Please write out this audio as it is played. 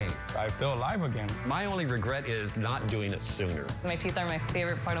I feel alive again. My only regret is not doing it sooner. My teeth are my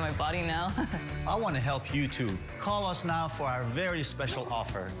favorite part of my body now. I want to help you too. Call us now for our very special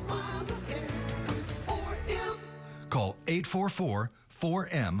offer. Call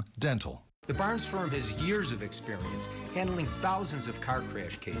 844-4M-DENTAL. The Barnes firm has years of experience handling thousands of car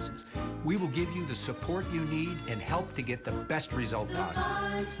crash cases. We will give you the support you need and help to get the best result possible. The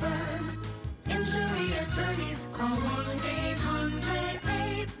Barnes firm, injury attorneys, call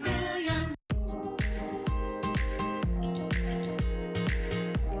 1-800-8-million.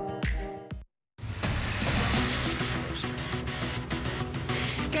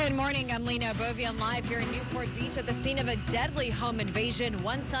 Good morning, I'm Lena Bovian live here in Newport Beach at the scene of a deadly home invasion.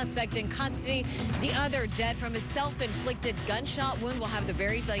 One suspect in custody, the other dead from a self-inflicted gunshot wound. We'll have the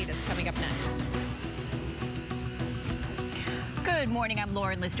very latest coming up next. Good morning, I'm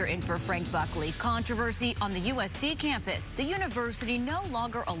Lauren Lister in for Frank Buckley. Controversy on the USC campus. The university no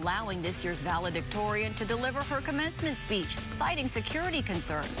longer allowing this year's valedictorian to deliver her commencement speech, citing security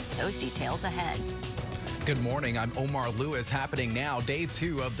concerns. Those details ahead. Good morning, I'm Omar Lewis. Happening now, day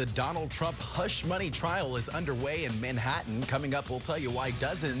 2 of the Donald Trump hush money trial is underway in Manhattan. Coming up, we'll tell you why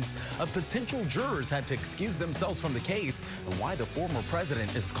dozens of potential jurors had to excuse themselves from the case and why the former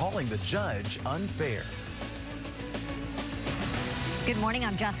president is calling the judge unfair. Good morning,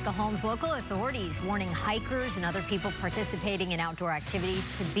 I'm Jessica Holmes. Local authorities warning hikers and other people participating in outdoor activities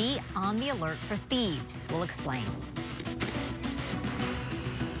to be on the alert for thieves. We'll explain.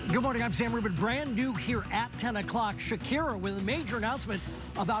 Good morning, I'm Sam Rubin. Brand new here at 10 o'clock. Shakira with a major announcement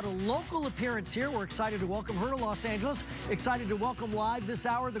about a local appearance here. We're excited to welcome her to Los Angeles. Excited to welcome live this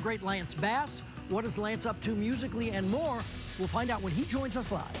hour the great Lance Bass. What is Lance up to musically and more? We'll find out when he joins us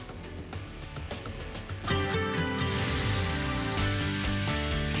live.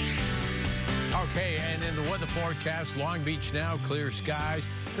 Okay, and in the weather forecast, Long Beach now, clear skies.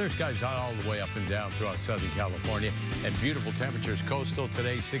 Clear skies all the way up and down throughout Southern California. And beautiful temperatures. Coastal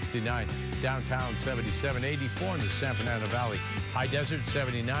today, 69. Downtown, 77. 84 in the San Fernando Valley. High Desert,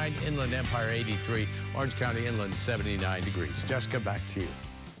 79. Inland Empire, 83. Orange County Inland, 79 degrees. Jessica, back to you.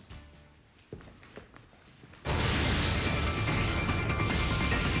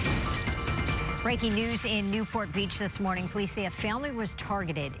 Breaking news in Newport Beach this morning. Police say a family was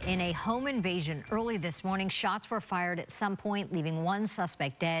targeted in a home invasion early this morning. Shots were fired at some point, leaving one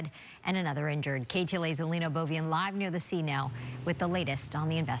suspect dead and another injured. KTLA's Alina Bovian live near the scene now with the latest on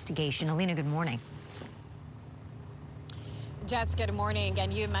the investigation. Alina, good morning. Jess, good morning.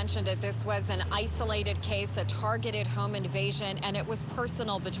 And you mentioned it. This was an isolated case, a targeted home invasion, and it was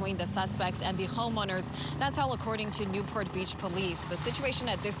personal between the suspects and the homeowners. That's all according to Newport Beach Police. The situation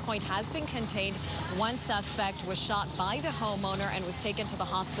at this point has been contained. One suspect was shot by the homeowner and was taken to the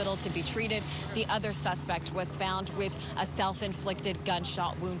hospital to be treated. The other suspect was found with a self-inflicted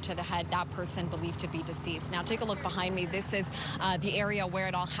gunshot wound to the head. That person believed to be deceased. Now take a look behind me. This is the area where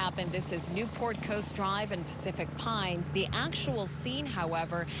it all happened. This is Newport Coast Drive and Pacific Pines. The actual scene,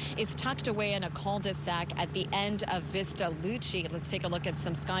 however, is tucked away in a cul-de-sac at the end of Vista Lucci. Let's take a look at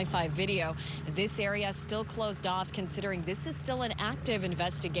some Sky 5 video. This area still closed off, considering this is still an active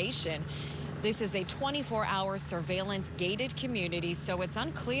investigation. This is a 24-hour surveillance gated community, so it's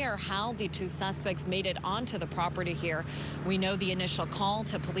unclear how the two suspects made it onto the property here. We know the initial call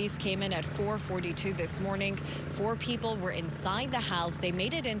to police came in at 4:42 this morning. 4 people were inside the house. They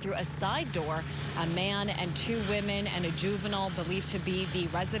made it in through a side door. A man and 2 women and a juvenile believed to be the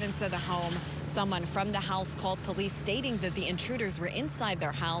residents of the home. Someone from the house called police stating that the intruders were inside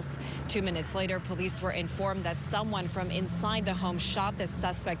their house. 2 minutes later, police were informed that someone from inside the home shot the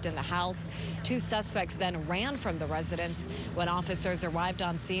suspect in the house. 2 suspects then ran from the residence. When officers arrived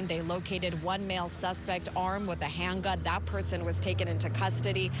on scene, they located one male suspect armed with a handgun. That person was taken into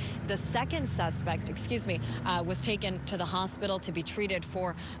custody. The second suspect, was taken to the hospital to be treated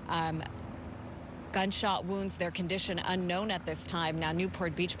for gunshot wounds, their condition unknown at this time. Now,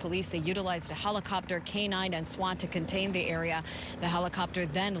 Newport Beach Police, they utilized a helicopter, K-9, and SWAT to contain the area. The helicopter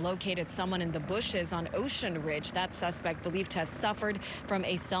then located someone in the bushes on Ocean Ridge. That suspect believed to have suffered from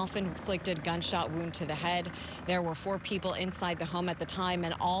a self-inflicted gunshot wound to the head. There were 4 people inside the home at the time,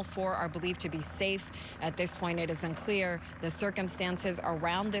 and all 4 are believed to be safe. At this point, it is unclear the circumstances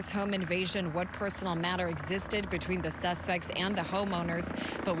around this home invasion, what personal matter existed between the suspects and the homeowners,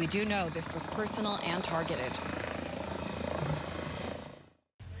 but we do know this was personal and targeted.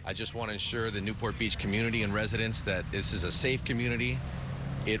 I just want to ensure the Newport Beach community and residents that this is a safe community.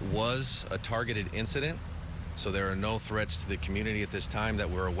 It was a targeted incident, so there are no threats to the community at this time that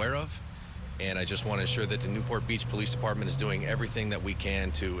we're aware of. And I just want to ensure that the Newport Beach Police Department is doing everything that we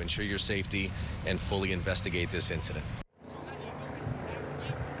can to ensure your safety and fully investigate this incident.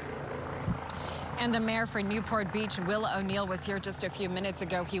 And the mayor for Newport Beach, Will O'Neill, was here just a few minutes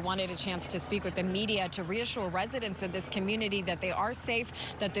ago. He wanted a chance to speak with the media to reassure residents of this community that they are safe,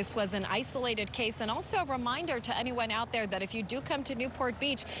 that this was an isolated case, and also a reminder to anyone out there that if you do come to Newport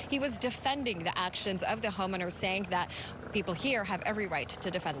Beach, he was defending the actions of the homeowners, saying that people here have every right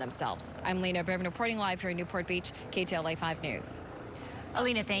to defend themselves. I'm Lena Berman reporting live here in Newport Beach, KTLA 5 News.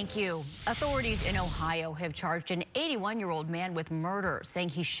 Alina, thank you. Authorities in Ohio have charged an 81-year-old man with murder, saying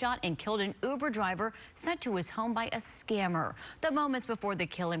he shot and killed an Uber driver sent to his home by a scammer. The moments before the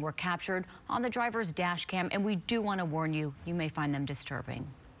killing were captured on the driver's dash cam, and we do want to warn you, you may find them disturbing.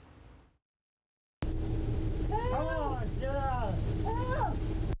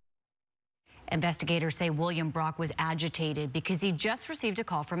 Investigators say William Brock was agitated because he just received a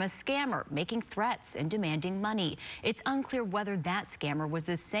call from a scammer making threats and demanding money. It's unclear whether that scammer was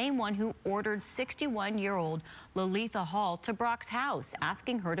the same one who ordered 61-year-old Lalitha Hall to Brock's house,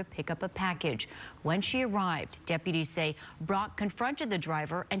 asking her to pick up a package. When she arrived, deputies say Brock confronted the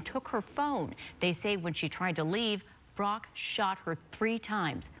driver and took her phone. They say when she tried to leave, Brock shot her 3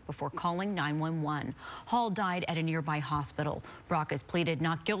 times before calling 911. Hall died at a nearby hospital. Brock has pleaded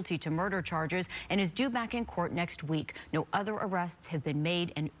not guilty to murder charges and is due back in court next week. No other arrests have been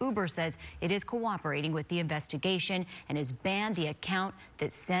made, and Uber says it is cooperating with the investigation and has banned the account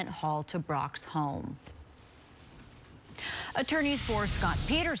that sent Hall to Brock's home. Attorneys for Scott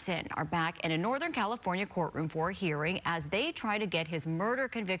Peterson are back in a Northern California courtroom for a hearing as they try to get his murder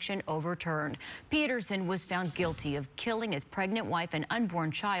conviction overturned. Peterson was found guilty of killing his pregnant wife and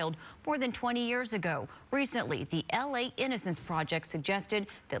unborn child more than 20 years ago. Recently, the LA Innocence Project suggested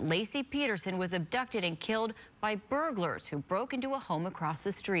that Lacey Peterson was abducted and killed by burglars who broke into a home across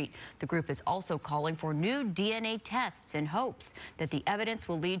the street. The group is also calling for new DNA tests in hopes that the evidence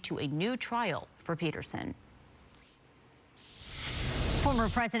will lead to a new trial for Peterson. Former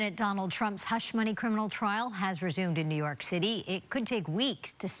President Donald Trump's hush money criminal trial has resumed in New York City. It could take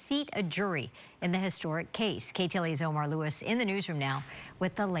weeks to seat a jury in the historic case. KTLA's Omar Lewis in the newsroom now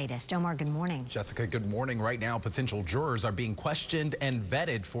with the latest. Omar, good morning. Jessica, good morning. Right now, potential jurors are being questioned and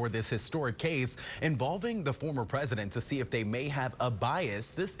vetted for this historic case involving the former president to see if they may have a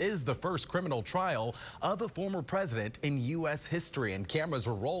bias. This is the first criminal trial of a former president in U.S. history, and cameras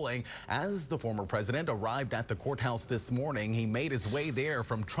were rolling as the former president arrived at the courthouse this morning. He made his way there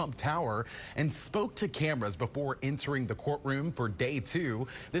from Trump Tower and spoke to cameras before entering the courtroom for day 2.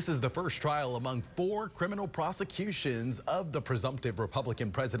 This is the first trial among 4 criminal prosecutions of the presumptive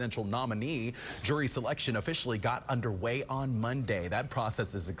Republican presidential nominee. Jury selection officially got underway on Monday. That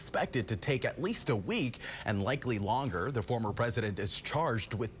process is expected to take at least a week and likely longer. The former president is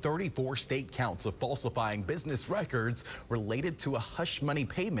charged with 34 state counts of falsifying business records related to a hush money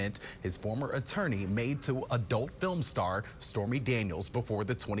payment his former attorney made to adult film star Stormy Daniels before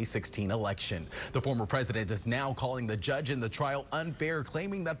the 2016 election. The former president is now calling the judge in the trial unfair,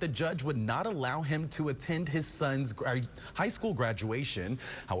 claiming that the judge would not allow him to attend his son's high school graduation.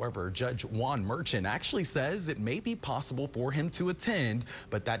 However, Judge Juan Merchant actually says it may be possible for him to attend,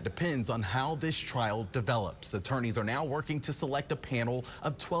 but that depends on how this trial develops. Attorneys are now working to select a panel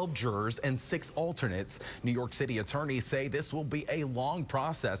of 12 jurors and 6 alternates. New York City attorneys say this will be a long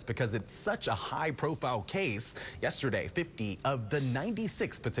process because it's such a high-profile case. Yesterday, 50 of the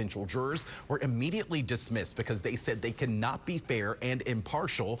 96 potential jurors were immediately dismissed because they said they could not be fair and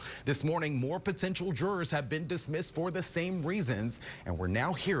impartial. This morning, more potential jurors have been dismissed for the same reasons, and we're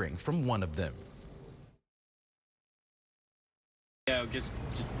now hearing from one of them. Yeah, just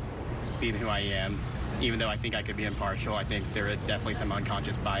being who I am. Even though I think I could be impartial, I think there is definitely some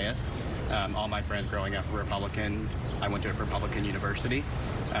unconscious bias. All my friends growing up were Republican. I went to a Republican university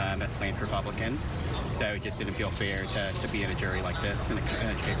that's named Republican. So it just didn't feel fair to be in a jury like this, in a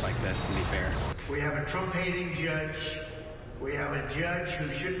case like this, and be fair. We have a Trump-hating judge. We have a judge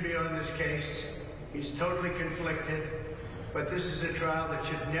who shouldn't be on this case. He's totally conflicted. But this is a trial that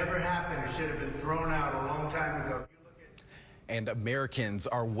should never happen. It should have been thrown out a long time ago. And Americans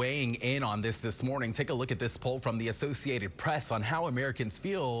are weighing in on this morning. Take a look at this poll from the Associated Press on how Americans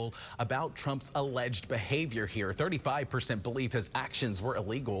feel about Trump's alleged behavior here. 35% believe his actions were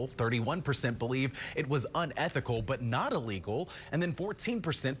illegal. 31% believe it was unethical but not illegal. And then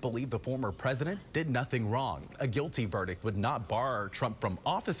 14% believe the former president did nothing wrong. A guilty verdict would not bar Trump from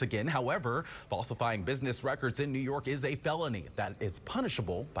office again. However, falsifying business records in New York is a felony that is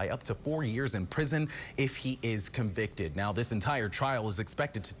punishable by up to 4 years in prison if he is convicted. Now, this entire trial is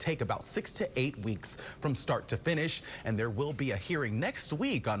expected to take about 6 to 8 weeks from start to finish, and there will be a hearing next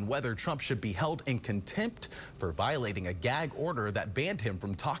week on whether Trump should be held in contempt for violating a gag order that banned him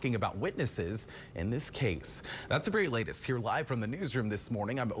from talking about witnesses in this case. That's the very latest here live from the newsroom this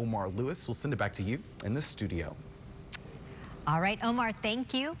morning. I'm Omar Lewis. We'll send it back to you in the studio. All right, Omar,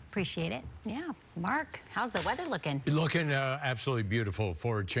 thank you. Appreciate it. Yeah. Mark, how's the weather looking? Looking absolutely beautiful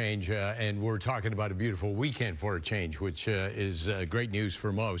for a change, and we're talking about a beautiful weekend for a change, which is great news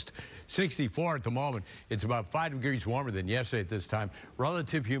for most. 64 at the moment. It's about 5 degrees warmer than yesterday at this time.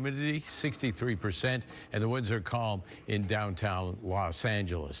 Relative humidity, 63%, and the winds are calm in downtown Los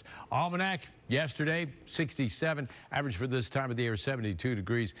Angeles. Almanac, yesterday, 67. Average for this time of the year, 72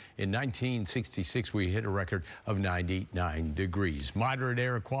 degrees. In 1966, we hit a record of 99 degrees. Moderate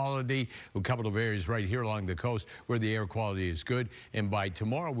air quality, a couple of areas right here along the coast where the air quality is good. And by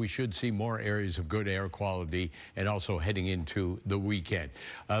tomorrow, we should see more areas of good air quality and also heading into the weekend.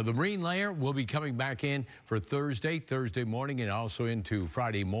 The marine layer will be coming back in for Thursday morning, and also into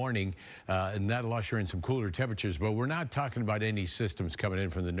Friday morning. And that'll usher in some cooler temperatures. But we're not talking about any systems coming in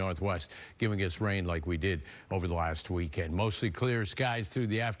from the northwest giving us rain like we did over the last weekend. Mostly clear skies through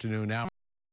the afternoon hours.